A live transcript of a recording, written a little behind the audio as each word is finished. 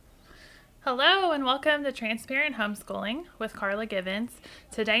Hello and welcome to Transparent Homeschooling with Carla Givens.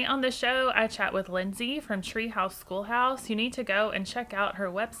 Today on the show, I chat with Lindsay from Treehouse Schoolhouse. You need to go and check out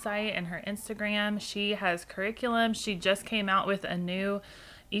her website and her Instagram. She has curriculum. She just came out with a new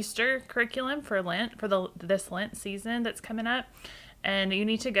Easter curriculum for Lent, for this Lent season that's coming up. And you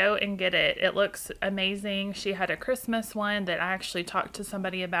need to go and get it. It looks amazing. She had a Christmas one that I actually talked to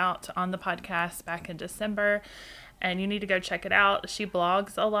somebody about on the podcast back in December. And you need to go check it out. She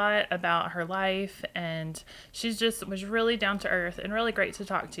blogs a lot about her life, and she's just was really down to earth and really great to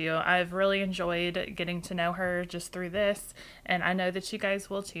talk to. I've really enjoyed getting to know her just through this, and I know that you guys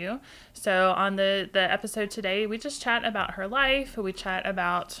will too. So on the episode today, we just chat about her life. We chat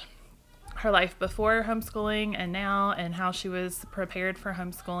about her life before homeschooling and now, and how she was prepared for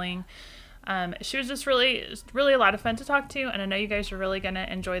homeschooling. She was just really a lot of fun to talk to, and I know you guys are really going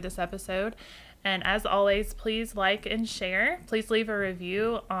to enjoy this episode. And as always, please like and share. Please leave a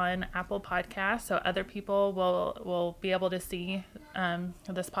review on Apple Podcasts so other people will be able to see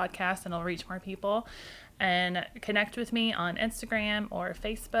this podcast, and it'll reach more people. And connect with me on Instagram or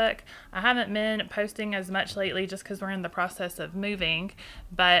Facebook. I haven't been posting as much lately just because we're in the process of moving,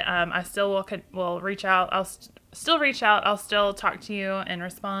 but I still will reach out. I'll still reach out. I'll still talk to you and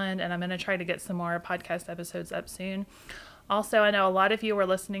respond, and I'm going to try to get some more podcast episodes up soon. Also, I know a lot of you were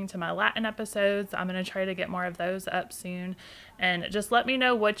listening to my Latin episodes. I'm going to try to get more of those up soon. And just let me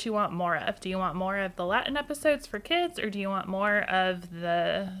know what you want more of. Do you want more of the Latin episodes for kids, or do you want more of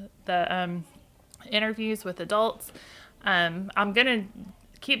the interviews with adults? I'm going to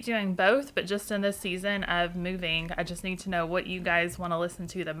keep doing both, but just in this season of moving, I just need to know what you guys want to listen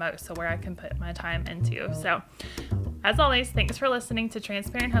to the most, so where I can put my time into. So, as always, thanks for listening to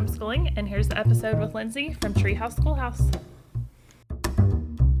Transparent Homeschooling, and here's the episode with Lindsay from Treehouse Schoolhouse.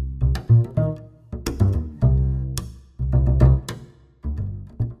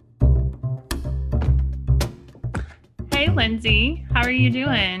 Hey, Lindsay, how are you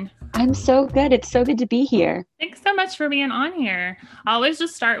doing? I'm so good. It's so good to be here. Thanks so much for being on here. I always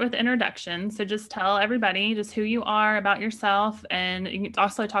just start with introductions. So just tell everybody just who you are, about yourself, and you can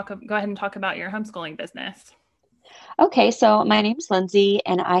also go ahead and talk about your homeschooling business. Okay, so my name's Lindsay,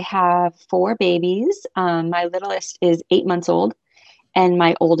 and I have four babies. My littlest is 8 months old, and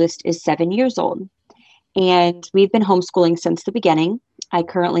my oldest is 7 years old. And we've been homeschooling since the beginning. I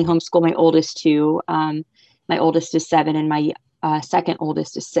currently homeschool my oldest two. My oldest is 7, and my second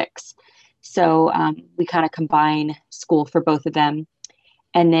oldest is 6. So we kind of combine school for both of them.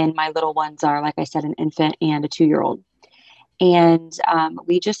 And then my little ones are, like I said, an infant and a 2-year-old. And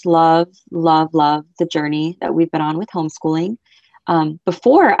we just love the journey that we've been on with homeschooling.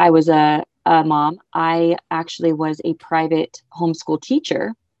 Before I was a mom, I actually was a private homeschool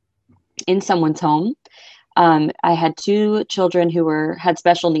teacher in someone's home. I had 2 children who had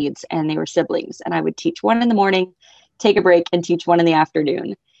special needs, and they were siblings. And I would teach one in the morning, take a break, and teach one in the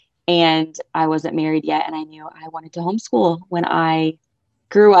afternoon. And I wasn't married yet, and I knew I wanted to homeschool when I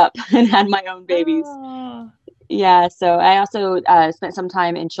grew up and had my own babies. Oh. Yeah, so I also spent some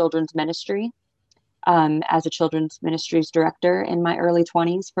time in children's ministry as a children's ministries director in my early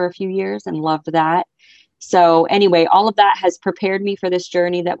 20s for a few years, and loved that. So anyway, all of that has prepared me for this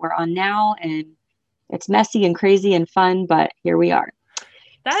journey that we're on now, and it's messy and crazy and fun, but here we are.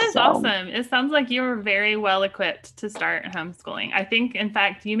 That is awesome. It sounds like you were very well equipped to start homeschooling. I think, in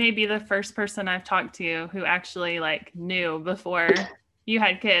fact, you may be the first person I've talked to who actually knew before you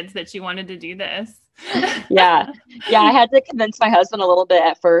had kids that you wanted to do this. Yeah. I had to convince my husband a little bit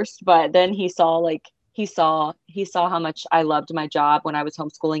at first, but then he saw how much I loved my job when I was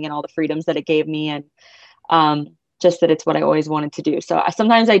homeschooling and all the freedoms that it gave me, and just that it's what I always wanted to do. So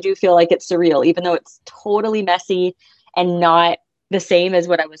sometimes I do feel like it's surreal, even though it's totally messy and not the same as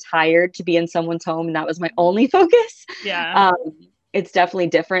what I was hired to be in someone's home, and that was my only focus. Yeah. It's definitely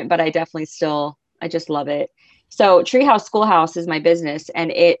different, but I just love it. So Treehouse Schoolhouse is my business, and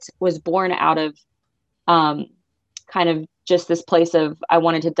it was born out of kind of just this place of, I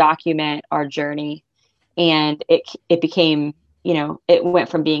wanted to document our journey, and it became, it went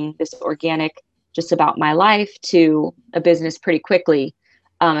from being this organic, just about my life, to a business pretty quickly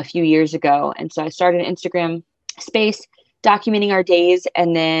a few years ago. And so I started an Instagram space documenting our days,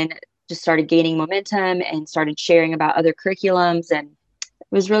 and then just started gaining momentum and started sharing about other curriculums. And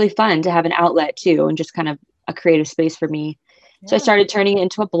it was really fun to have an outlet too, and just kind of a creative space for me. Yeah. So I started turning it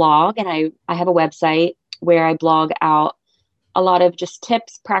into a blog, and I have a website where I blog out a lot of just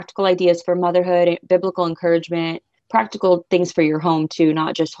tips, practical ideas for motherhood, biblical encouragement, practical things for your home too,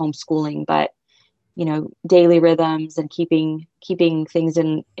 not just homeschooling, but daily rhythms and keeping things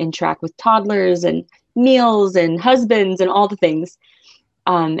in track with toddlers and meals and husbands and all the things.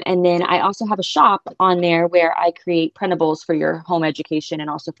 And then I also have a shop on there where I create printables for your home education and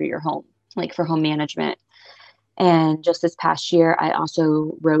also for your home, like for home management. And just this past year, I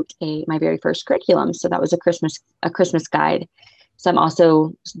also wrote my very first curriculum. So that was a Christmas guide. So I'm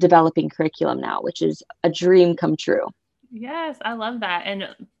also developing curriculum now, which is a dream come true. Yes, I love that. And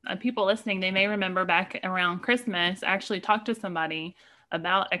people listening, they may remember back around Christmas, I actually talked to somebody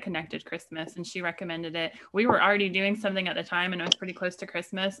about a connected Christmas and she recommended it. We were already doing something at the time and it was pretty close to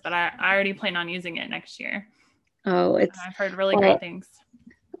Christmas, but I already plan on using it next year. Oh, And it's I've heard really great well, things.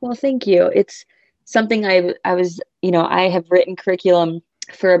 well, thank you. It's something I was, I have written curriculum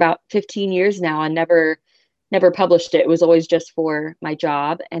for about 15 years now and never published it. It was always just for my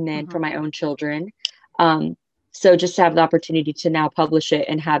job and then for Mhm. my own children. Um, so just to have the opportunity to now publish it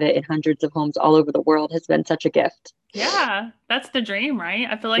and have it in hundreds of homes all over the world has been such a gift. Yeah, that's the dream, right?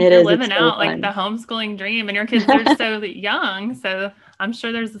 I feel like It you're is, it's living so out like the fun. homeschooling dream and your kids are so young. So I'm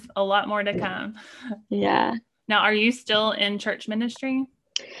sure there's a lot more to come. Yeah. Now, are you still in church ministry?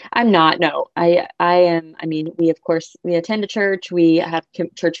 I'm not, no. I am, I mean, we of course we attend a church, we have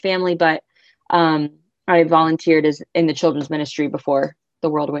church family, but um I volunteered as in the children's ministry before the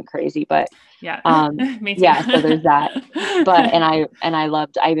world went crazy. But Yeah, um me too. yeah, so there's that. But I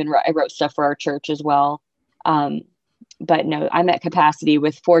loved I wrote stuff for our church as well. Um but no, I'm at capacity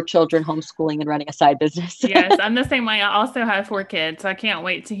with 4 children, homeschooling and running a side business. Yes, I'm the same way. I also have 4 kids, so I can't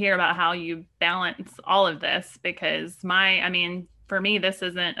wait to hear about how you balance all of this because I mean, for me, this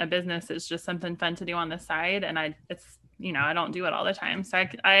isn't a business. It's just something fun to do on the side. And I don't do it all the time. So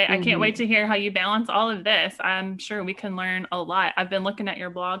I can't wait Mhm. to hear how you balance all of this. I'm sure we can learn a lot. I've been looking at your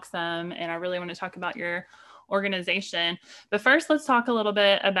blog some, and I really want to talk about your organization. But first, let's talk a little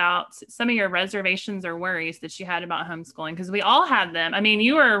bit about some of your reservations or worries that you had about homeschooling, because we all had them. I mean,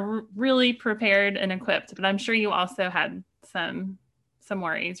 you were really prepared and equipped, but I'm sure you also had some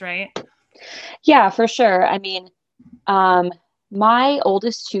worries, right? Yeah, for sure. I mean, um my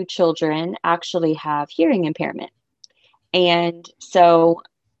oldest 2 children actually have hearing impairment. And so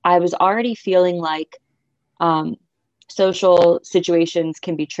I was already feeling like um, social situations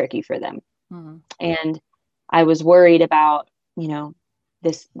can be tricky for them. Mhm. And I was worried about,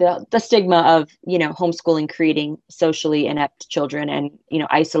 the stigma of, homeschooling creating socially inept children and,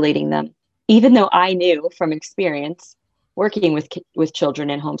 isolating them. Even though I knew from experience working with children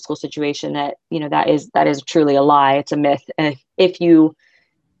in homeschool situation that, that is truly a lie. It's a myth. And if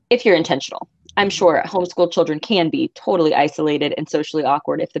you're intentional. I'm Mhm. sure homeschool children can be totally isolated and socially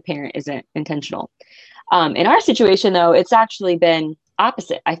awkward if the parent isn't intentional. In our situation, though, it's actually been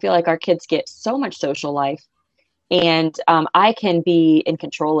opposite. I feel like our kids get so much social life, and I can be in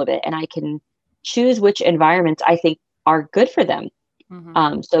control of it, and I can choose which environments I think are good for them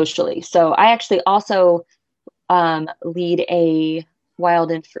Mhm. socially. So I actually also lead a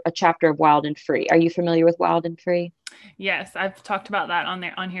chapter of Wild and Free. Are you familiar with Wild and Free? Yes, I've talked about that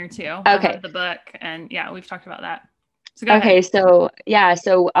on here too. I have Okay. the book, and yeah, we've talked about that. So go ahead. Okay, so yeah,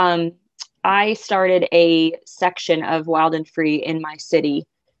 I started a section of Wild and Free in my city,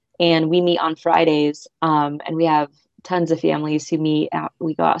 and we meet on Fridays, and we have tons of families who meet out.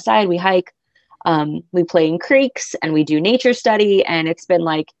 We go outside, we hike, we play in creeks, and we do nature study, and it's been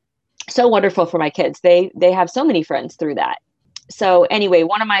like so wonderful for my kids. They have so many friends through that. So anyway,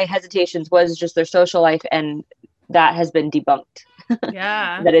 one of my hesitations was just their social life, and that has been debunked.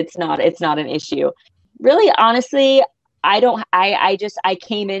 Yeah. That it's not an issue. Really, honestly, I don't I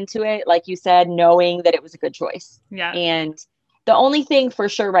came into it, like you said, knowing that it was a good choice. Yeah. And the only thing for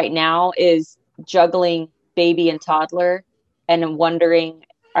sure right now is juggling baby and toddler and wondering,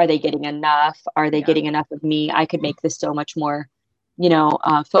 are they getting enough? Are they Yeah. getting enough of me? I could make this so much more,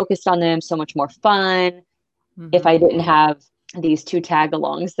 focused on them, so much more fun if Mhm. I didn't have these 2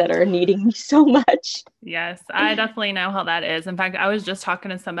 tag-alongs that are needing me so much. Yes, I definitely know how that is. In fact, I was just talking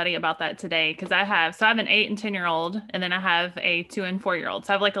to somebody about that today because I have an 8 and 10-year-old, and then I have a 2 and 4-year-old.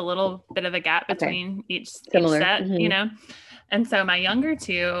 So I have like a little bit of a gap Okay, between each similar. set. And so my younger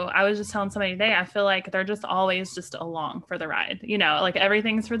two, I was just telling somebody today, I feel like they're just always just along for the ride. Like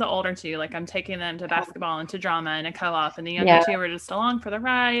everything's for the older two. Like I'm taking them to basketball and to drama and a co-op, and the younger Yeah, two are just along for the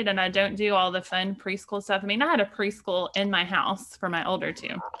ride. And I don't do all the fun preschool stuff. I mean, I had a preschool in my house for my older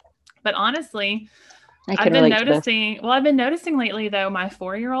two. But honestly, I can relate to this. I've been noticing lately though, my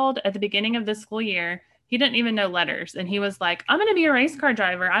 4-year-old at the beginning of the school year, he didn't even know letters. And he was like, I'm going to be a race car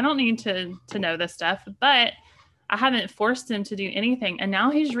driver. I don't need to know this stuff. But I haven't forced him to do anything. And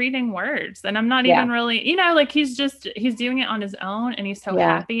now he's reading words. And I'm not Yeah, even really, like he's doing it on his own. And he's so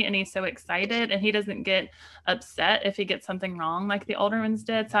yeah. happy and he's so excited. And he doesn't get upset if he gets something wrong like the older ones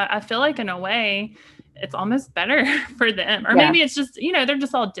did. So I feel like in a way, it's almost better for them. Or Yeah. maybe it's just, they're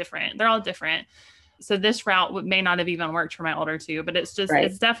just all different. They're all different. So this route may not have even worked for my older two, but Right.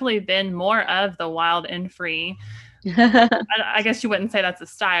 it's definitely been more of the wild and free. I guess you wouldn't say that's a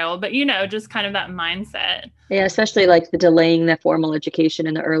style, but just kind of that mindset. Yeah, especially like the delaying the formal education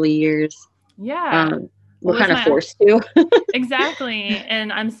in the early years. Yeah. Um, we're Well, with kind of my forced to. exactly.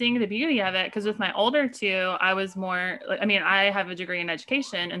 And I'm seeing the beauty of it because with my older two, I was more like, I mean, I have a degree in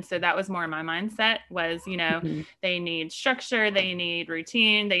education. And so that was more my mindset was, Mhm. they need structure, they need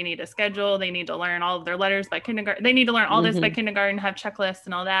routine, they need a schedule, they need to learn all of their letters by kindergarten. They need to learn all this by Mhm. kindergarten, have checklists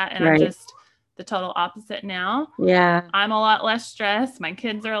and all that. And I'm Right. just the total opposite now. Yeah. I'm a lot less stressed. My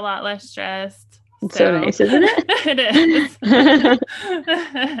kids are a lot less stressed. It's so So nice, isn't it it?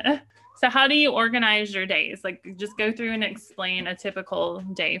 is. So how do you organize your days? Like just go through and explain a typical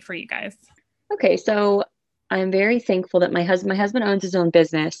day for you guys. Okay, so I'm very thankful that my husband owns his own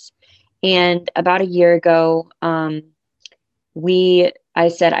business. And about a year ago, I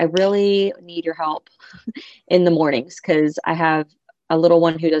said, I really need your help in the mornings because I have a little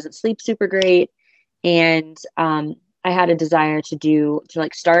one who doesn't sleep super great. And I had a desire to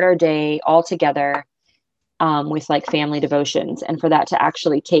like start our day all together with like family devotions, and for that to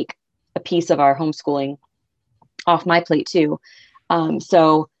actually take a piece of our homeschooling off my plate too.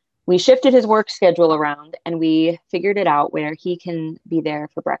 So we shifted his work schedule around and we figured it out where he can be there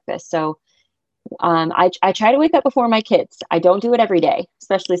for breakfast. So I try to wake up before my kids. I don't do it every day,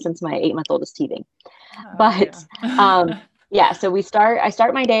 especially since my 8-month old is teething. Oh But um, yeah. yeah, so I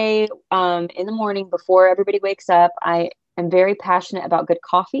start my day in the morning before everybody wakes up. I am very passionate about good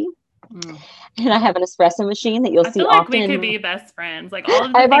coffee, Mm. and I have an espresso machine that you'll I see feel like often we could in. be best friends. Like all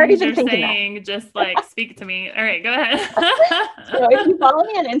of the I've already things been you're thinking that. saying, just like speak to me. All right, go ahead. So if you follow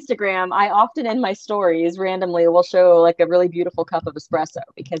me on Instagram, I often in my stories randomly will show like a really beautiful cup of espresso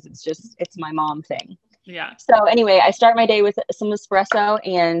because it's my mom thing. Yeah. So anyway, I start my day with some espresso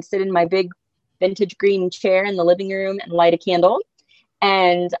and sit in my big vintage green chair in the living room and light a candle.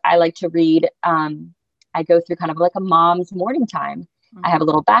 And I like to read. I go through kind of like a mom's morning time. I have a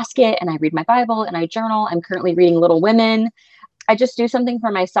little basket and I read my Bible and I journal. I'm currently reading Little Women. I just do something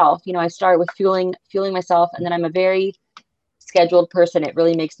for myself. I start with fueling myself, and then I'm a very scheduled person. It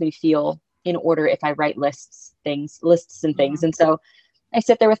really makes me feel in order if I write lists and things. Mm-hmm. And so I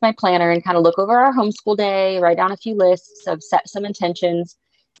sit there with my planner and kind of look over our homeschool day, write down a few lists of set some intentions,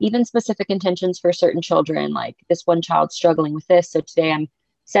 even specific intentions for certain children. Like this one child's struggling with this. So today I'm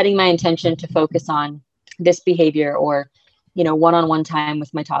setting my intention to focus on this behavior or, one-on-one time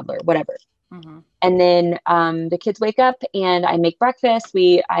with my toddler, whatever. Mm-hmm. And then the kids wake up and I make breakfast.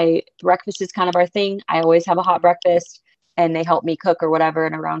 Breakfast is kind of our thing. I always have a hot breakfast and they help me cook or whatever.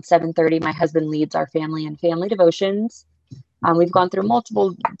 And around 7:30, my husband leads our family and family devotions. We've gone through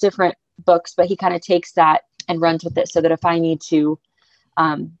multiple different books, but he kind of takes that and runs with it so that if I need to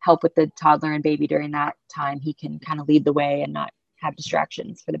help with the toddler and baby during that time, he can kind of lead the way and not have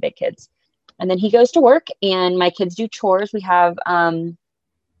distractions for the big kids. And then he goes to work and my kids do chores. They have a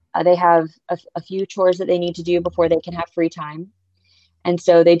few chores that they need to do before they can have free time. And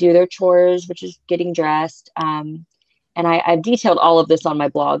so they do their chores, which is getting dressed. And I've detailed all of this on my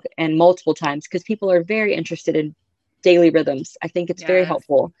blog and multiple times because people are very interested in daily rhythms. I think it's very Yes,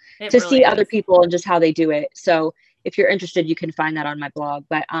 helpful it to really see other is. people and just how they do it. So if you're interested, you can find that on my blog.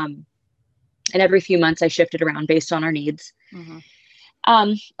 But and every few months I shift it around based on our needs. Mm-hmm.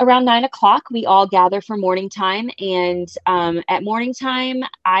 Around 9 o'clock, we all gather for morning time. And at morning time,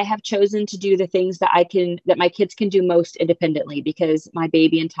 I have chosen to do the things that my kids can do most independently because my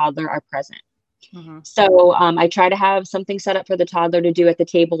baby and toddler are present. Mm-hmm. So I try to have something set up for the toddler to do at the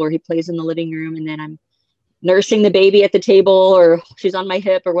table where he plays in the living room. And then I'm nursing the baby at the table or she's on my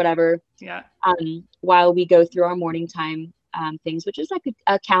hip or whatever. Yeah. While we go through our morning time things, which is like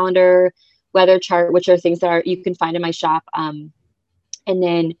a calendar, weather chart, which are things that you can find in my shop. And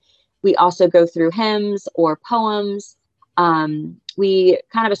then we also go through hymns or poems. We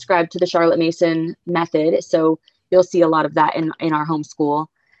kind of ascribe to the Charlotte Mason method. So you'll see a lot of that in our homeschool.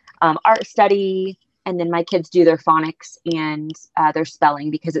 Art study, and then my kids do their phonics and their spelling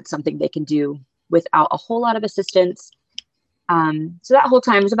because it's something they can do without a whole lot of assistance. So that whole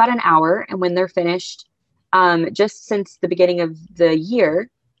time is about an hour. And when they're finished, just since the beginning of the year,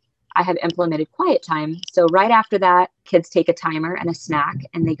 I have implemented quiet time. So right after that, kids take a timer and a snack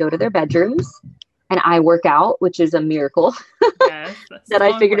and they go to their bedrooms and I work out, which is a miracle Yes, that's that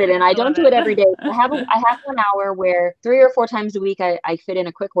I so figured it in. important. I I don't love do it every day. it. I have 1 hour where 3 or 4 times a week, I fit in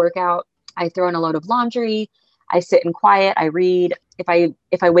a quick workout. I throw in a load of laundry. I sit in quiet. I read. If I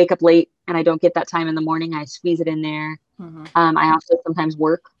wake up late and I don't get that time in the morning, I squeeze it in there. Mm-hmm. I also sometimes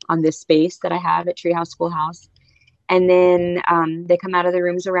work on this space that I have at Treehouse Schoolhouse. And then they come out of the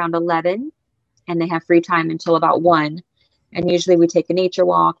rooms around 11 and they have free time until about 1. And usually we take a nature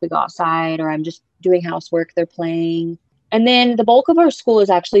walk, we go outside, or I'm just doing housework, they're playing. And then the bulk of our school is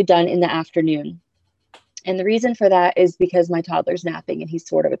actually done in the afternoon. And the reason for that is because my toddler's napping and he's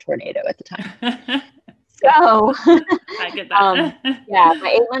sort of a tornado at the time. So, I get that. yeah,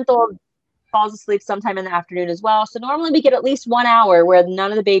 my 8-month-old falls asleep sometime in the afternoon as well. So normally we get at least 1 hour where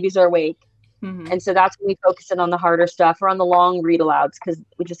none of the babies are awake. Mm-hmm. And so that's when we focus in on the harder stuff or on the long read alouds because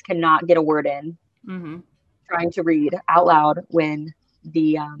we just cannot get a word in trying to read out loud when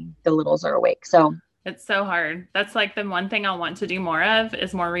the littles are awake. So it's so hard. That's like the one thing I want to do more of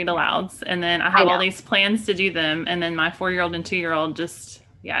is more read alouds. And then I have all these plans to do them. And then my 4-year-old and 2-year-old just,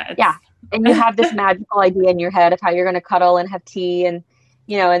 And you have this magical idea in your head of how you're going to cuddle and have tea and,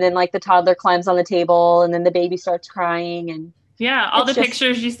 and then like the toddler climbs on the table and then the baby starts crying. And all the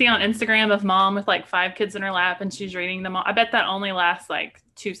pictures you see on Instagram of mom with like 5 kids in her lap and she's reading them all. I bet that only lasts like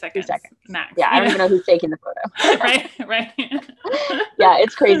 2 seconds. Max. Yeah. I don't even know who's taking the photo. Right. Yeah.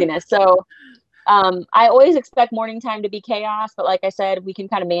 It's craziness. So, I always expect morning time to be chaos, but like I said, we can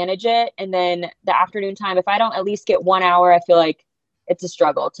kind of manage it. And then the afternoon time, if I don't at least get 1 hour, I feel like it's a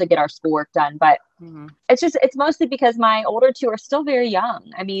struggle to get our schoolwork done. But it's mostly because my older 2 are still very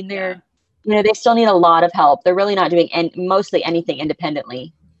young. I mean, they're, they still need a lot of help. They're really not doing mostly anything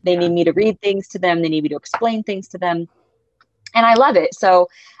independently. They need me to read things to them. They need me to explain things to them. And I love it. So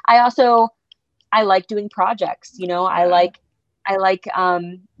I like doing projects, I like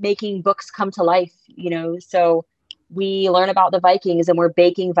making books come to life, so we learn about the Vikings and we're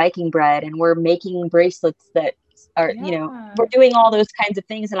baking Viking bread and we're making bracelets that are, we're doing all those kinds of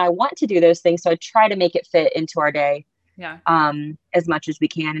things. And I want to do those things. So I try to make it fit into our day as much as we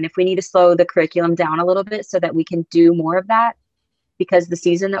can. And if we need to slow the curriculum down a little bit so that we can do more of that because the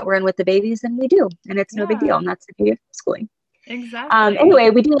season that we're in with the babies, then we do. And it's no big deal. And that's the beauty of schooling. Exactly.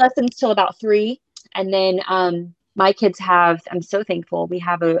 Anyway, we do lessons till about 3. And then, my kids I'm so thankful. We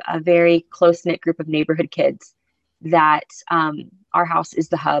have a very close-knit group of neighborhood kids that our house is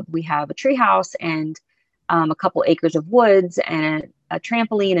the hub. We have a tree house and a couple acres of woods and a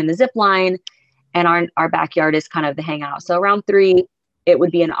trampoline and a zip line. And our backyard is kind of the hangout. So around 3, it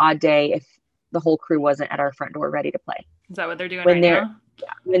would be an odd day if the whole crew wasn't at our front door ready to play. Is that what they're doing now?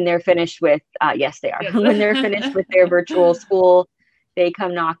 When they're finished with, yes, they are. Yes. When they're finished with their virtual school, they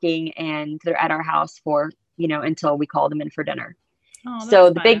come knocking and they're at our house for until we call them in for dinner. So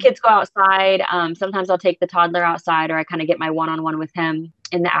the big kids go outside. Sometimes I'll take the toddler outside or I kind of get my one-on-one with him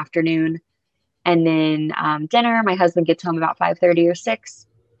in the afternoon. And then dinner, my husband gets home about 5:30 or 6.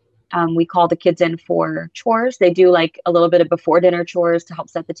 We call the kids in for chores. They do like a little bit of before dinner chores to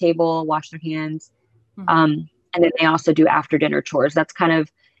help set the table, wash their hands. And then they also do after dinner chores. That's kind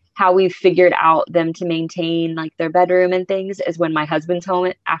of how we've figured out them to maintain like their bedroom and things is when my husband's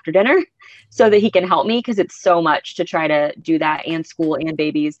home after dinner so that he can help me because it's so much to try to do that and school and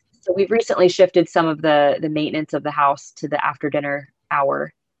babies. So we've recently shifted some of the maintenance of the house to the after dinner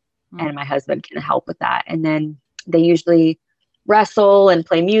hour and my husband can help with that. And then they usually wrestle and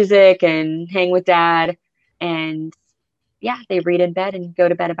play music and hang with dad. And they read in bed and go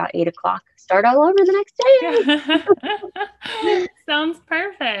to bed about 8 o'clock. Start all over the next day. Sounds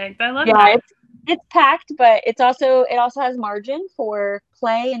perfect. I love that. Yeah, it's packed, but it also has margin for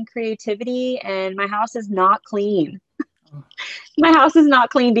play and creativity. And my house is not clean. My house is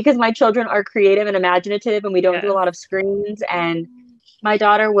not clean because my children are creative and imaginative, and we don't do a lot of screens. And my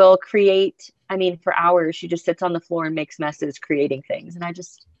daughter will create. I mean, for hours, she just sits on the floor and makes messes, creating things. And I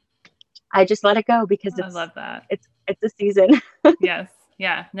just let it go because I love that. It's a season. Yes.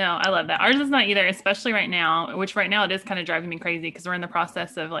 Yeah. No, I love that. Ours is not either, especially right now, which right now it is kind of driving me crazy because we're in the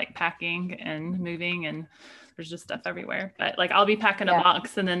process of like packing and moving and there's just stuff everywhere. But like I'll be packing a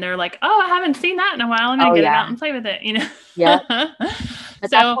box and then they're like, oh, I haven't seen that in a while. I'm going to get it out and play with it, Yeah. But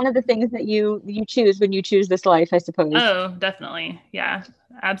that's one of the things that you choose when you choose this life, I suppose. Oh, definitely. Yeah,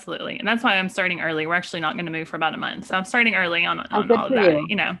 absolutely. And that's why I'm starting early. We're actually not going to move for about a month. So I'm starting early on all of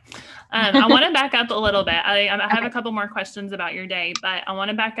that, I want to back up a little bit. I have a couple more questions about your day, but I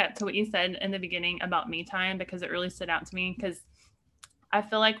want to back up to what you said in the beginning about me time, because it really stood out to me, because I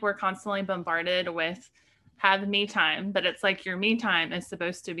feel like we're constantly bombarded with have me time, but it's like your me time is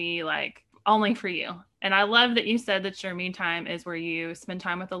supposed to be like only for you. And I love that you said that your me time is where you spend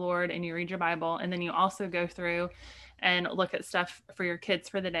time with the Lord and you read your Bible. And then you also go through and look at stuff for your kids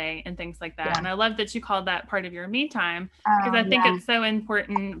for the day and things like that. Yeah. And I love that you called that part of your me time, because I think it's so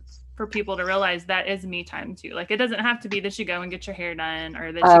important for people to realize that is me time too. Like, it doesn't have to be that you go and get your hair done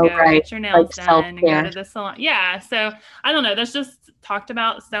or that you Oh, go right. get your Like nails done and go self-care. to the salon. Yeah. So I don't know. That's just talked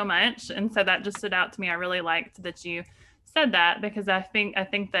about so much. And so that just stood out to me. I really liked that you said that, because I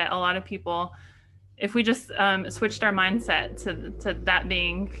think that a lot of people, if we just switched our mindset to that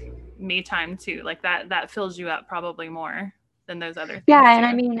being me time too, like that fills you up probably more than those other things Yeah, and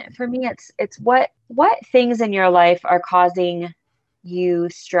I too. mean, for me, it's what things in your life are causing you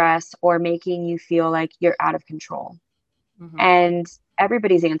stress or making you feel like you're out of control. Mm-hmm. And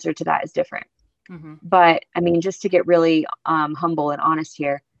everybody's answer to that is different. Mm-hmm. But I mean, just to get really humble and honest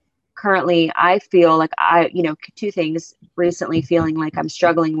here, currently I feel like two things recently feeling like I'm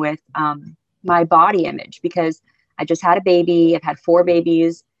struggling with my body image because I just had a baby. I've had four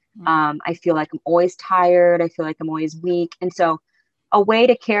babies. I feel like I'm always tired. I feel like I'm always weak. And so a way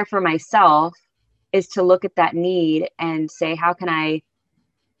to care for myself is to look at that need and say, how can I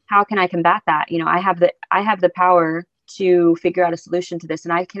combat that? I have the power to figure out a solution to this.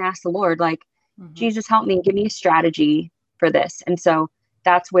 And I can ask the Lord, like, Mm-hmm. Jesus, help me, give me a strategy for this. And so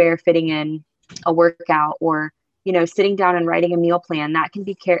that's where fitting in a workout or, sitting down and writing a meal plan, that can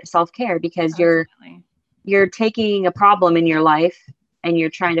be self-care because Absolutely. you're taking a problem in your life and you're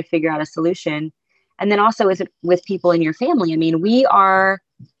trying to figure out a solution. And then also with people in your family. I mean, we are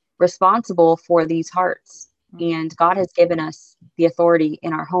responsible for these hearts. Mm-hmm. And God has given us the authority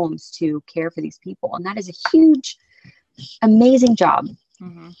in our homes to care for these people. And that is a huge, amazing job.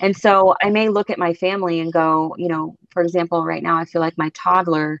 Mm-hmm. And so I may look at my family and go, for example, right now, I feel like my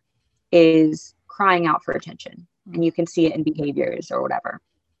toddler is crying out for attention. And you can see it in behaviors or whatever.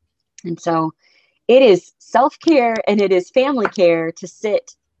 And so it is self-care and it is family care to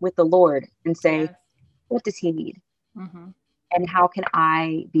sit with the Lord and say, Yes. what does he need? Mm-hmm. And how can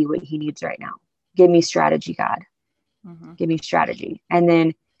I be what he needs right now? Give me strategy, God. Mm-hmm. Give me strategy. And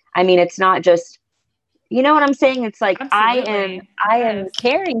then, I mean, it's not just, you know what I'm saying? It's like I am Absolutely. I am Yes.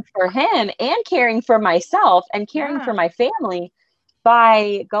 caring for him and caring for myself and caring for Yeah. my family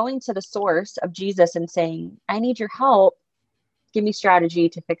by going to the source of Jesus and saying, I need your help. Give me strategy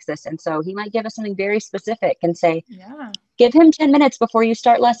to fix this. And so he might give us something very specific and say, Yeah. give him 10 minutes before you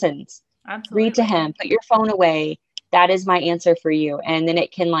start lessons. Read to Absolutely. him, put your phone away. That is my answer for you. And then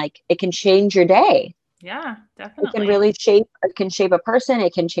it can change your day. Yeah, It can definitely. really shape a person.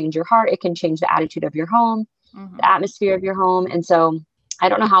 It can change your heart. It can change the attitude of your home, Mm-hmm. the atmosphere of your home. And so I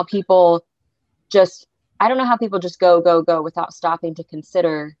don't know how people just, I don't know how people just go, go, go without stopping to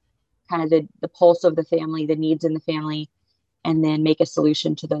consider kind of the pulse of the family, the needs in the family, and then make a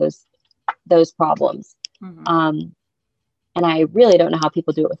solution to those problems. Mm-hmm. Um, and I really don't know how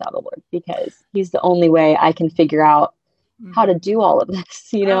people do it without the Lord because he's the only way I can figure out how Mm-hmm. to do all of this,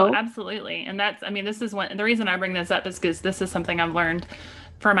 Oh, absolutely. And that's, I mean, this is one, the reason I bring this up is because this is something I've learned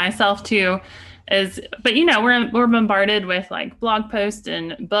for myself too, is, but we're bombarded with like blog posts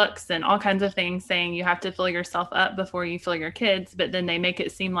and books and all kinds of things saying you have to fill yourself up before you fill your kids. But then they make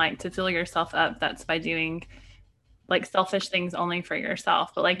it seem like to fill yourself up, that's by doing like selfish things only for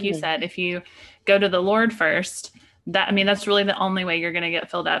yourself. But like you Mm, said, if you go to the Lord first, that, I mean, that's really the only way you're going to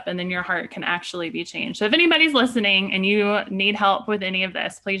get filled up, and then your heart can actually be changed. So if anybody's listening and you need help with any of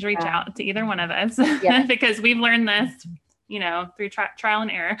this, please reach yeah. out to either one of us Yes. because we've learned this, through trial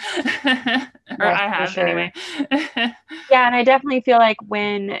and error. Or Yes, I for have sure. anyway. Yeah, and I definitely feel like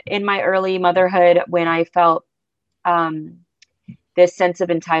when in my early motherhood, when I felt um, this sense of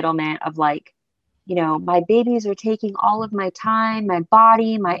entitlement of like, my babies are taking all of my time, my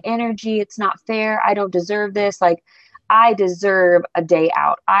body, my energy. It's not fair. I don't deserve this. Like, I deserve a day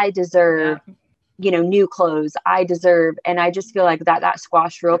out. I deserve, Yeah. new clothes. I deserve, and I just feel like that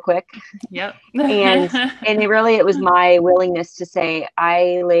squashed real quick. Yep. And it was my willingness to say,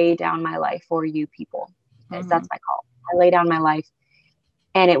 I lay down my life for you people. Because Mm-hmm. that's my call. I lay down my life.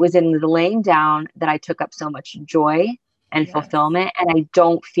 And it was in the laying down that I took up so much joy and Yes. fulfillment. And I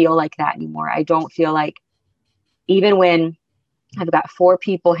don't feel like that anymore. I don't feel like, even when I've got four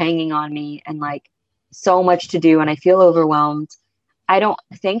people hanging on me and like so much to do and I feel overwhelmed, I don't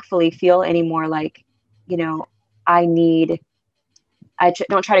thankfully feel anymore like, I need,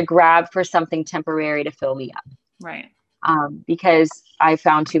 don't try to grab for something temporary to fill me up. Right. Because I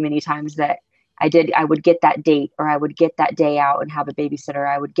found too many times that I would get that date or I would get that day out and have a babysitter.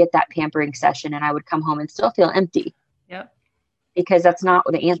 I would get that pampering session and I would come home and still feel empty Yep. because that's not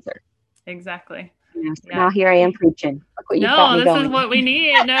the answer. Exactly. So Yeah. now here I am preaching. Look what you've got No, me this is going. what we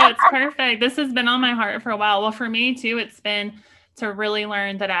need. No, it's perfect. This has been on my heart for a while. Well, for me too, it's been to really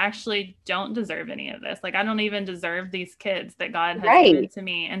learn that I actually don't deserve any of this. Like, I don't even deserve these kids that God has given Right. to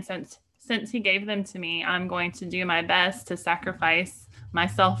me. And since he gave them to me, I'm going to do my best to sacrifice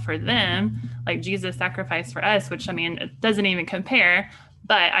myself for them, like Jesus sacrificed for us, which I mean, it doesn't even compare,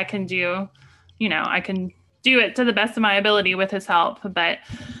 but I can do, I can do it to the best of my ability with his help. But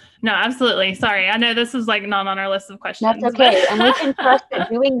no, absolutely. Sorry. I know this is like not on our list of questions. That's okay. And we can trust that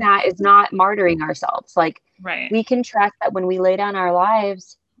doing that is not martyring ourselves. Like, right. we can trust that when we lay down our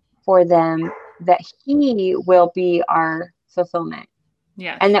lives for them, that he will be our fulfillment.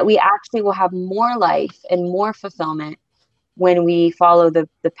 Yes. And that we actually will have more life and more fulfillment when we follow the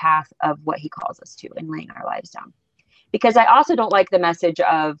path of what he calls us to and laying our lives down. Because I also don't like the message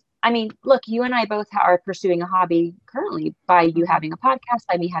of, I mean, look, you and I both are pursuing a hobby currently by you having a podcast,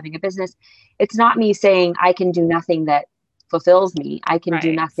 by me having a business. It's not me saying I can do nothing that fulfills me. I can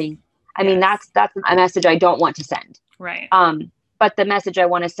do nothing. I mean, that's a message I don't want to send. Right. But the message I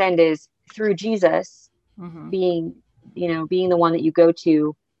want to send is through Jesus being the one that you go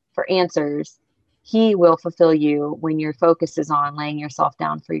to for answers. He will fulfill you when your focus is on laying yourself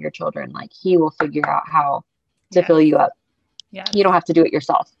down for your children. Like, he will figure out how to fill you up. Yeah. You don't have to do it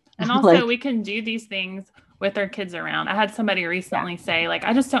yourself. And also we can do these things with our kids around. I had somebody recently say, like,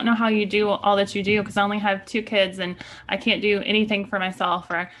 I just don't know how you do all that you do because I only have 2 kids and I can't do anything for myself,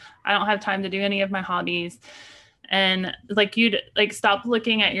 or I don't have time to do any of my hobbies. And like, you'd like stop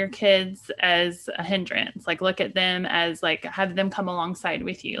looking at your kids as a hindrance, like look at them as like, have them come alongside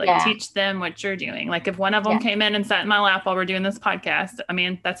with you, like teach them what you're doing. Like if one of them came in and sat in my lap while we're doing this podcast, I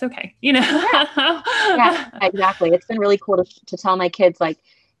mean, that's okay. Yeah, exactly. It's been really cool to tell my kids, like,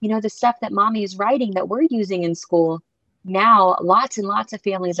 the stuff that mommy is writing that we're using in school now, lots and lots of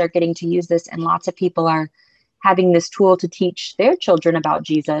families are getting to use this, and lots of people are having this tool to teach their children about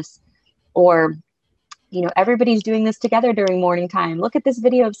Jesus. Or, everybody's doing this together during morning time. Look at this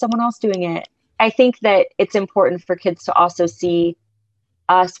video of someone else doing it. I think that it's important for kids to also see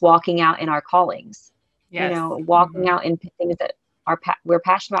us walking out in our callings, walking out in things that we're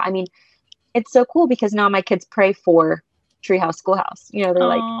passionate about. I mean, it's so cool because now my kids pray for Treehouse Schoolhouse. They're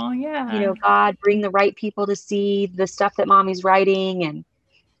like, God, bring the right people to see the stuff that mommy's writing. And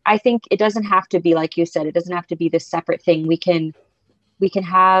I think it doesn't have to be, like you said, it doesn't have to be this separate thing. We can link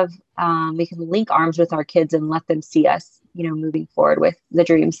arms with our kids and let them see us, moving forward with the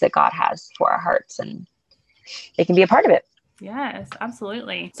dreams that God has for our hearts, and they can be a part of it. Yes,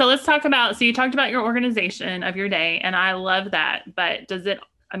 absolutely. So let's talk about, so you talked about your organization of your day, and I love that, but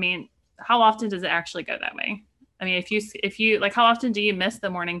how often does it actually go that way? I mean, if you like, how often do you miss the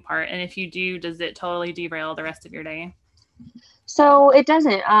morning part? And if you do, does it totally derail the rest of your day? So it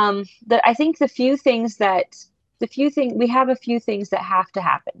doesn't. I think we have a few things that have to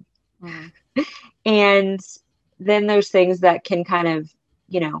happen. And then there's things that can kind of,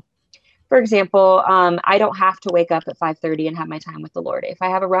 for example, I don't have to wake up at 5:30 and have my time with the Lord. If I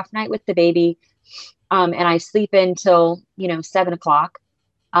have a rough night with the baby, and I sleep until,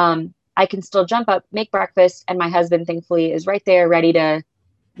 7:00, I can still jump up, make breakfast, and my husband, thankfully, is right there ready to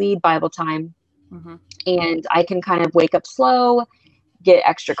lead Bible time. And I can kind of wake up slow, get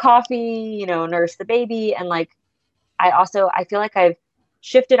extra coffee, nurse the baby. And like, I feel like I've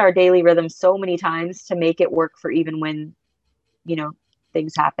shifted our daily rhythm so many times to make it work for even when,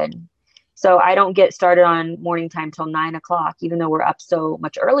 things happen. So I don't get started on morning time till 9:00, even though we're up so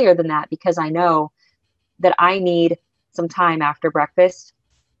much earlier than that, because I know that I need some time after breakfast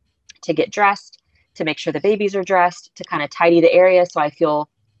to get dressed, to make sure the babies are dressed, to kind of tidy the area so I feel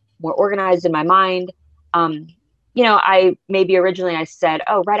more organized in my mind. Originally I said,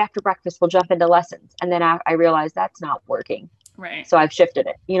 oh, right after breakfast, we'll jump into lessons. And then I realized that's not working. Right. So I've shifted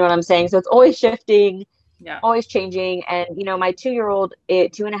it. You know what I'm saying? So it's always shifting, always changing. And, my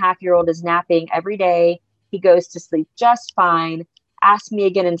 2.5-year-old is napping every day. He goes to sleep just fine. Ask me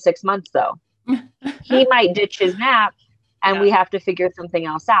again in 6 months, though. He might ditch his nap and we have to figure something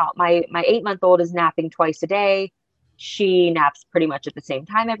else out. My 8-month-old is napping twice a day. She naps pretty much at the same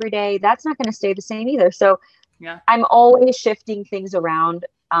time every day. That's not going to stay the same either. So I'm always shifting things around.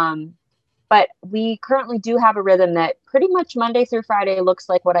 But we currently do have a rhythm that pretty much Monday through Friday looks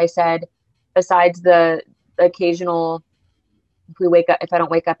like what I said, besides the occasional, if I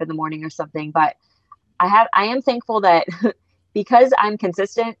don't wake up in the morning or something. But I am thankful that because I'm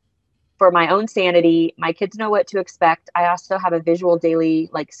consistent, for my own sanity, my kids know what to expect. I also have a visual daily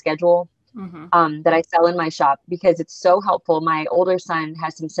schedule that I sell in my shop because it's so helpful. My older son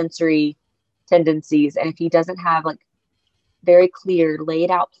has some sensory tendencies, and if he doesn't have very clear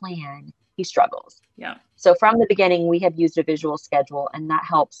laid out plan, he struggles. Yeah. So from the beginning, we have used a visual schedule, and that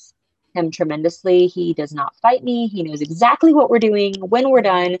helps him tremendously. He does not fight me. He knows exactly what we're doing when we're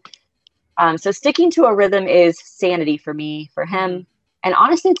done. So sticking to a rhythm is sanity for me, for him. And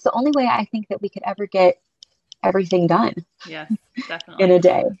honestly, it's the only way I think that we could ever get everything done Yes, in definitely. a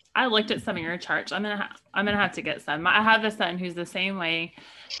day. I looked at some of your charts. I'm gonna have to get some. I have a son who's the same way,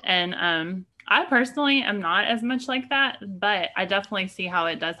 and I personally am not as much like that, but I definitely see how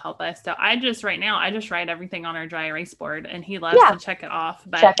it does help us. So right now I just write everything on our dry erase board, and he loves Yeah, to check it off.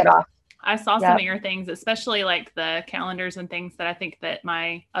 But check it off. I saw some Yep. of your things, especially like the calendars and things that I think that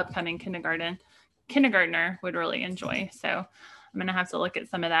my upcoming kindergartner would really enjoy. So I'm gonna have to look at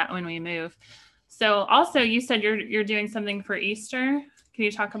some of that when we move. So also you said you're doing something for Easter. Can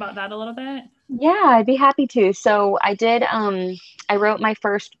you talk about that a little bit? Yeah, I'd be happy to. So I wrote my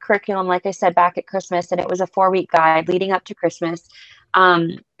first curriculum, like I said, back at Christmas, and it was a 4-week guide leading up to Christmas.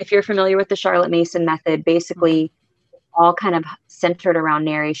 If you're familiar with the Charlotte Mason method, Mm-hmm. basically all kind of centered around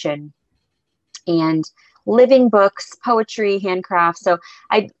narration and living books, poetry, handcraft. So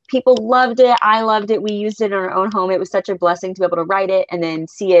people loved it. I loved it. We used it in our own home. It was such a blessing to be able to write it and then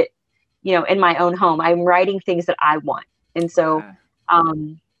see it, in my own home. I'm writing things that I want. And so Yeah.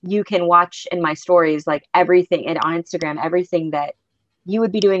 you can watch in my stories, like everything, and on Instagram, everything that you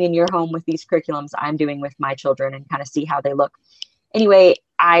would be doing in your home with these curriculums, I'm doing with my children, and kind of see how they look. Anyway,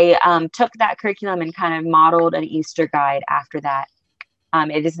 I took that curriculum and kind of modeled an Easter guide after that.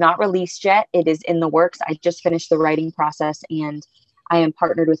 It is not released yet. It is in the works. I just finished the writing process, and I am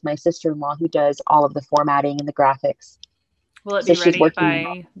partnered with my sister-in-law who does all of the formating and the graphics. Will it So be she's ready working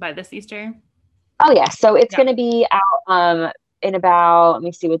on. by this Easter? Oh yeah, so it's Yeah. going to be out in about, let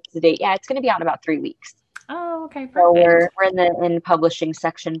me see what's the date. Yeah, it's going to be out in about 3 weeks. Oh, okay, So perfect. we're in the publishing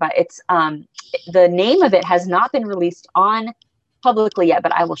section, but it's the name of it has not been released on publicly yet,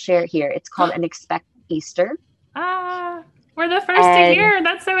 but I will share it here. It's called An Expected Easter. Ah, we're the first to And hear.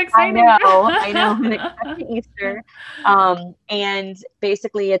 That's so I exciting. know, I know, An Expected Easter. And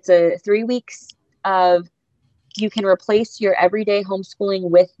basically it's a 3 weeks of, you can replace your everyday homeschooling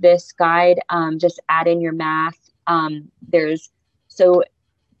with this guide. Just add in your math. So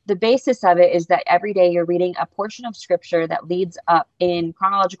the basis of it is that every day you're reading a portion of scripture that leads up in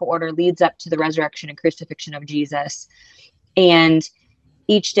chronological order, leads up to the resurrection and crucifixion of Jesus. And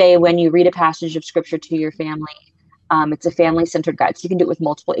each day when you read a passage of scripture to your family, it's a family-centered guide. So you can do it with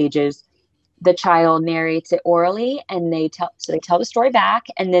multiple ages. The child narrates it orally, and they tell the story back,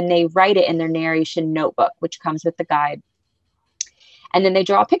 and then they write it in their narration notebook, which comes with the guide. And then they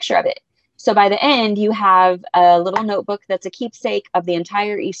draw a picture of it. So by the end, you have a little notebook that's a keepsake of the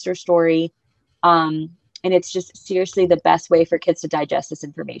entire Easter story. And it's just seriously the best way for kids to digest this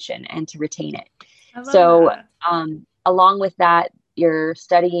information and to retain it. I love So that. along with that, you're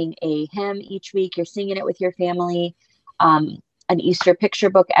studying a hymn each week. You're singing it with your family. An Easter picture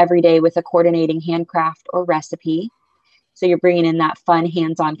book every day with a coordinating handcraft or recipe. So you're bringing in that fun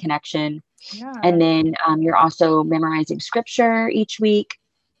hands-on connection. Yeah. And then you're also memorizing scripture each week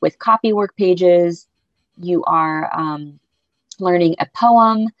with copy work pages. You are learning a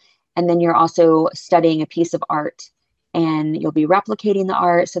poem, and then you're also studying a piece of art, and you'll be replicating the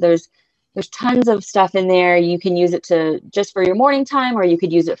art. So there's tons of stuff in there. You can use it to just for your morning time, or you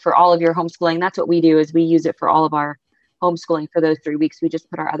could use it for all of your homeschooling. That's what we do, is we use it for all of our homeschooling for those 3 weeks. We just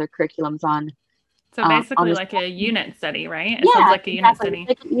put our other curriculums So on basically this. like a unit study, right? It sounds Yeah, like a unit exactly. It's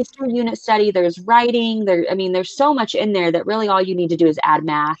study. like an Easter unit study. There's writing. There's so much in there that really all you need to do is add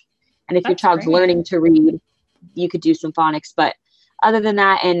math. And if your That's child's great. learning to read, you could do some phonics. But other than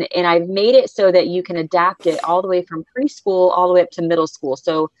that, and I've made it so that you can adapt it all the way from preschool all the way up to middle school.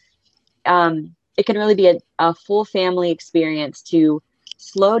 So it can really be a full family experience to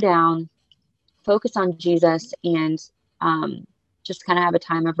slow down, focus on Jesus, and just kind of have a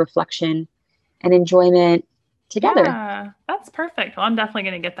time of reflection and enjoyment together. Yeah, that's perfect. Well, I'm definitely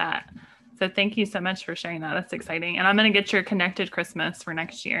going to get that. So thank you so much for sharing that. That's exciting. And I'm going to get your Connected Christmas for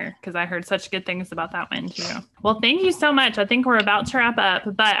next year because I heard such good things about that one too. Well, thank you so much. I think we're about to wrap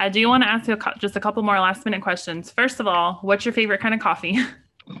up, but I do want to ask you just a couple more last minute questions. First of all, what's your favorite kind of coffee?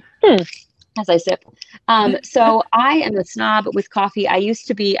 As I sip. So I am a snob with coffee. I used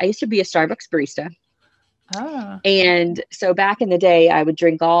to be a Starbucks barista. Oh. And so back in the day, I would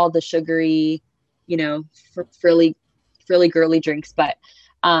drink all the sugary, frilly girly drinks. But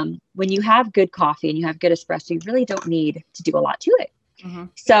when you have good coffee and you have good espresso, you really don't need to do a lot to it. Mm-hmm.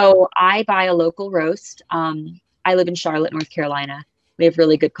 So I buy a local roast. I live in Charlotte, North Carolina. We have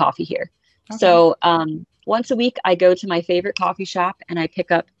really good coffee here. Okay. So once a week, I go to my favorite coffee shop and I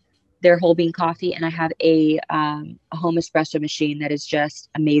pick up their whole bean coffee, and I have a home espresso machine that is just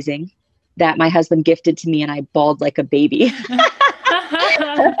amazing, that my husband gifted to me, and I bawled like a baby.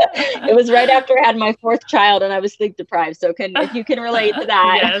 It was right after I had my 4th child and I was sleep deprived. So if you can relate to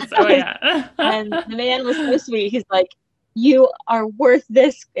that. Yes. Oh yeah. And the man was so sweet. He's like, you are worth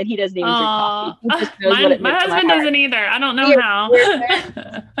this. And he doesn't even drink Oh, coffee. He just knows what it my means to my husband heart. doesn't either. I don't know We are how. worth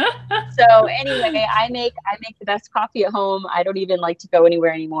it. So anyway, I make the best coffee at home. I don't even like to go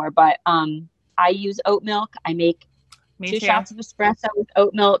anywhere anymore, but I use oat milk. I make Me two too. shots of espresso with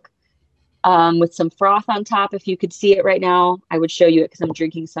oat milk, with some froth on top. If you could see it right now, I would show you it because I'm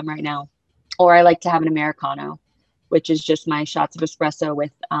drinking some right now. Or I like to have an Americano, which is just my shots of espresso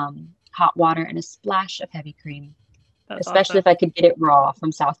with hot water and a splash of heavy cream, That's especially awesome. if I could get it raw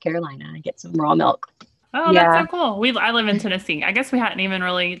from South Carolina and get some raw milk. Oh, that's Yeah. so cool. I live in Tennessee. I guess we hadn't even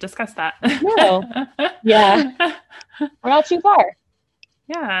really discussed that. No. Yeah. We're not too far.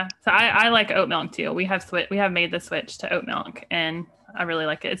 Yeah. So I like oat milk too. We have made the switch to oat milk and I really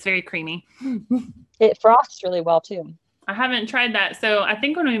like it. It's very creamy. It frosts really well too. I haven't tried that. So I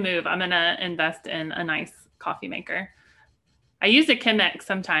think when we move, I'm gonna invest in a nice coffee maker. I use a Chemex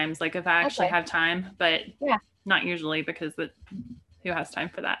sometimes, like if I actually Okay. have time, but Yeah. not usually because who has time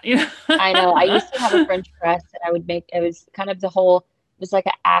for that? I know. I used to have a French press and I would make it was kind of it was like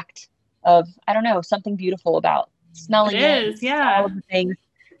an act of, I don't know, something beautiful about It smelling it and is, all yeah. of the things.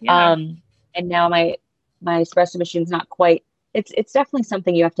 Yeah. Um, and now my espresso machine's not quite, it's definitely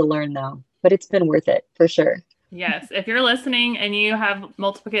something you have to learn though, but it's been worth it for sure. Yes. If you're listening and you have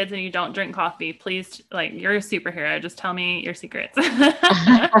multiple kids and you don't drink coffee, please, like, you're a superhero. Just tell me your secrets.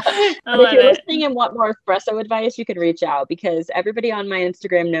 I But if love you're it. listening and want more espresso advice, you can reach out because everybody on my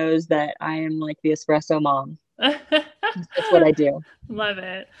Instagram knows that I am like the espresso mom. That's what I do. Love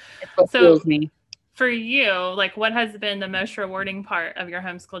it. It's what fuels So, me. for you, like, what has been the most rewarding part of your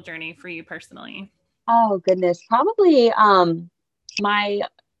homeschool journey for you personally? Oh goodness, probably my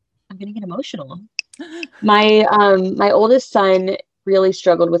I'm gonna get emotional. My oldest son really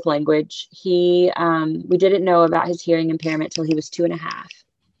struggled with language. We didn't know about his hearing impairment till he was 2.5,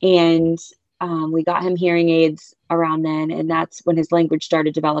 and we got him hearing aids around then, and that's when his language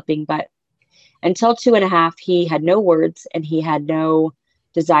started developing. But until 2.5, he had no words and he had no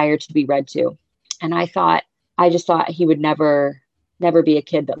desire to be read to. And I just thought he would never be a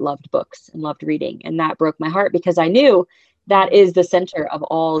kid that loved books and loved reading. And that broke my heart because I knew that is the center of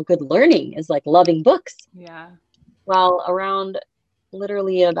all good learning is like loving books. Yeah. Well, around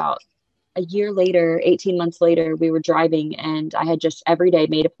literally about a year later, 18 months later, we were driving and I had just every day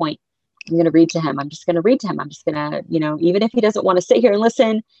made a point. I'm going to read to him. I'm just going to read to him. I'm just going to, even if he doesn't want to sit here and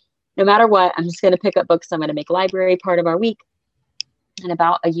listen, no matter what, I'm just going to pick up books. I'm going to make library part of our week. And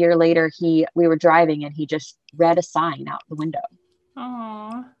about a year later, we were driving and he just read a sign out the window.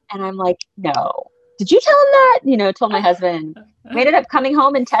 Aww. And I'm like, no, did you tell him that? Told my husband. We ended up coming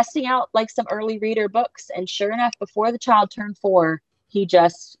home and testing out like some early reader books. And sure enough, before the child turned 4, he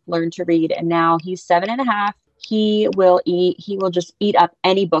just learned to read. And now he's 7.5. He will just eat up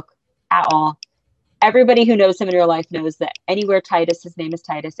any book at all. Everybody who knows him in real life knows that anywhere Titus, his name is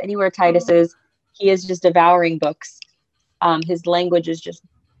Titus, anywhere Titus is, he is just devouring books. His language is just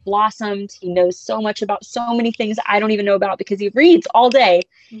blossomed. He knows so much about so many things I don't even know about because he reads all day.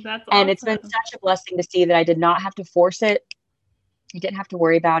 That's And it's been awesome. such a blessing to see that I did not have to force it. I didn't have to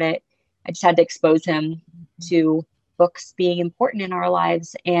worry about it. I just had to expose him to books being important in our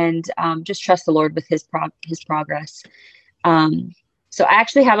lives and just trust the Lord with his progress. So I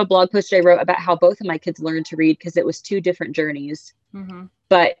actually have a blog post I wrote about how both of my kids learned to read because it was 2 different journeys. Mm-hmm.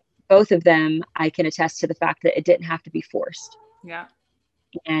 But both of them, I can attest to the fact that it didn't have to be forced. Yeah.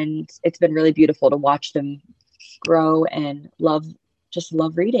 And it's been really beautiful to watch them grow and love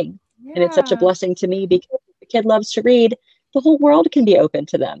reading. Yeah. And it's such a blessing to me because if the kid loves to read, the whole world can be open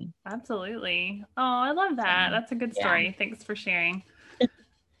to them. Absolutely. Oh, I love that. That's a good story. Yeah. Thanks for sharing.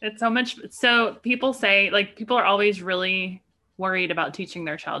 It's so much. So people say, like, people are always really worried about teaching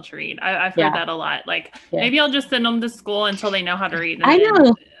their child to read. I've heard that a lot. Like, maybe I'll just send them to school until they know how to read. I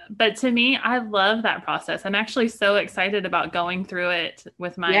know. But to me, I love that process. I'm actually so excited about going through it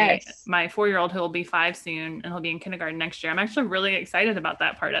with my 4-year-old who will be 5 soon and he'll be in kindergarten next year. I'm actually really excited about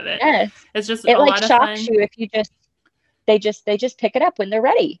that part of it. Yes. It's just it a lot of fun. shocks you if you they just pick it up when they're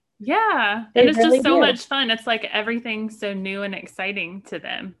ready. Yeah. And it's really just so much fun. It's like everything's so new and exciting to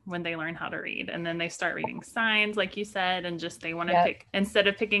them when they learn how to read. And then they start reading signs, like you said, and just they want to pick, instead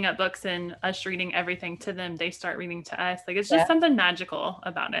of picking up books and us reading everything to them, they start reading to us. Like it's just something magical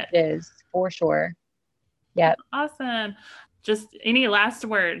about it. It is, for sure. Yeah. Awesome. Just any last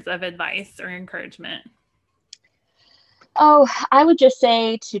words of advice or encouragement? Oh, I would just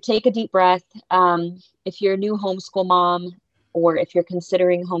say to take a deep breath. If you're a new homeschool mom, or if you're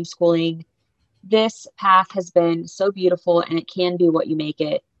considering homeschooling, this path has been so beautiful and it can be what you make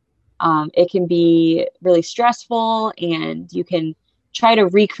it. It can be really stressful and you can try to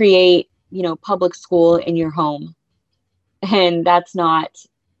recreate, public school in your home. And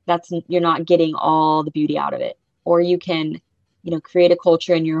you're not getting all the beauty out of it. Or you can, create a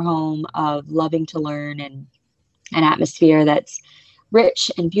culture in your home of loving to learn and an atmosphere that's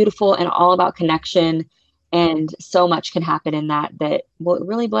rich and beautiful and all about connection. And so much can happen in that will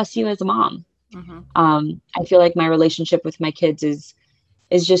really bless you as a mom. I feel like my relationship with my kids is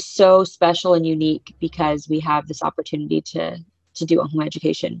just so special and unique because we have this opportunity to do a home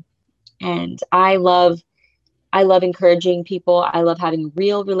education. And I love encouraging people. I love having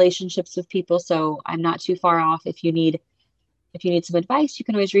real relationships with people. So I'm not too far off. If you need some advice, you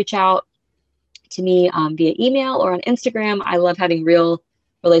can always reach out to me via email or on Instagram. I love having real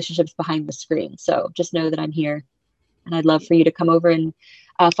relationships behind the screen. So just know that I'm here. And I'd love for you to come over and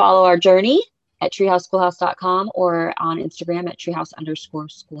follow our journey at treehouseschoolhouse.com or on Instagram at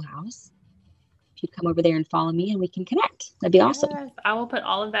treehouse_schoolhouse. If you'd come over there and follow me and we can connect, that'd be awesome. Yes, I will put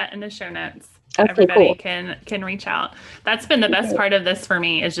all of that in the show notes so Okay, everybody cool. can reach out. That's been the best Okay. part of this for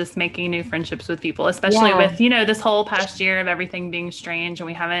me, is just making new friendships with people, especially Yeah. with, this whole past year of everything being strange, and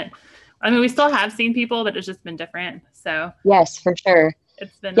we still have seen people, but it's just been different. So Yes, for sure.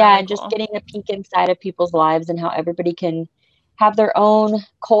 it's been Yeah, really and just cool. getting a peek inside of people's lives and how everybody can have their own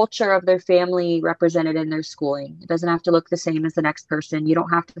culture of their family represented in their schooling. It doesn't have to look the same as the next person. You don't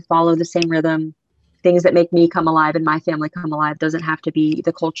have to follow the same rhythm. Things that make me come alive and my family come alive doesn't have to be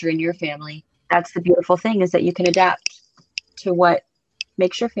the culture in your family. That's the beautiful thing, is that you can adapt to what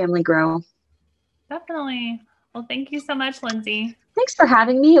makes your family grow. Definitely. Well, thank you so much, Lindsay. Thanks for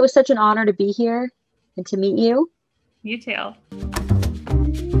having me. It was such an honor to be here and to meet you. You too.